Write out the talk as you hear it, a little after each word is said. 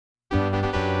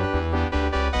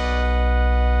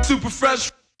Super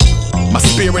fresh. My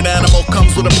spirit animal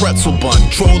comes with a pretzel bun.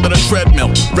 Troll at a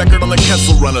treadmill, record on the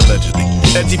Kessel Run allegedly.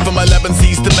 Edgy from 11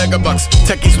 Z's to megabucks,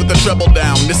 techies with the treble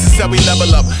down. This is how we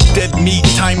level up. Dead meat,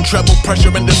 time travel,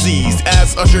 pressure and disease.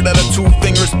 Ass ushered out of 2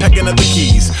 fingers pecking at the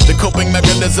keys. The coping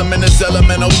mechanism in his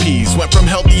elemental P's. Went from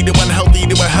healthy to unhealthy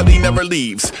to a hell he never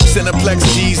leaves. Cineplex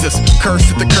Jesus, curse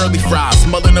at the curly fries.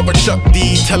 Mulling over Chuck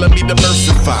D, telling me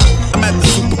diversify. I'm at the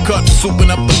supercut, souping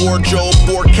up the wardrobe.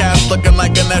 Forecast looking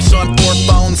like an Esh on 4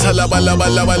 phones. Hello, hello,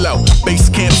 hello, hello. Base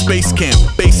camp,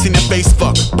 bass in the bass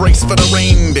fuck. Brace for the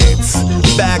rain dance.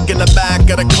 Back in the back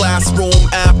of the classroom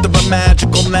after a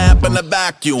magical nap in the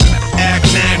vacuum. Act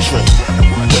natural,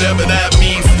 whatever that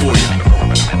means for you.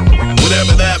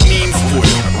 Whatever that means for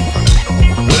you.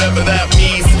 Whatever that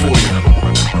means for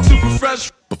you. Super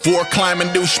fresh. Before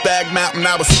climbing douchebag mountain,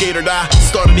 I was skater die.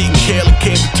 Started eating kale and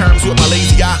came to terms with my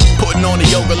lazy eye. Putting on the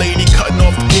yoga lady, cutting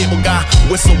off the cable guy.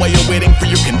 Whistle while you're waiting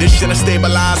for your condition to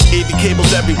stabilize. AV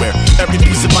cables everywhere, every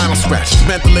piece of vinyl scratched.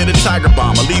 Ventilated tiger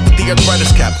bomb, I leave with the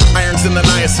arthritis cap. Irons in the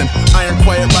niacin, iron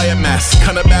quiet riot mass.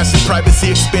 Cunabashed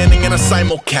privacy expanding in a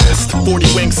simulcast.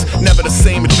 40 winks, never the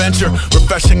same adventure.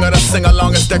 Refreshing or the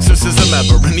sing-alongest exorcism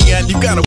ever. In the end, you gotta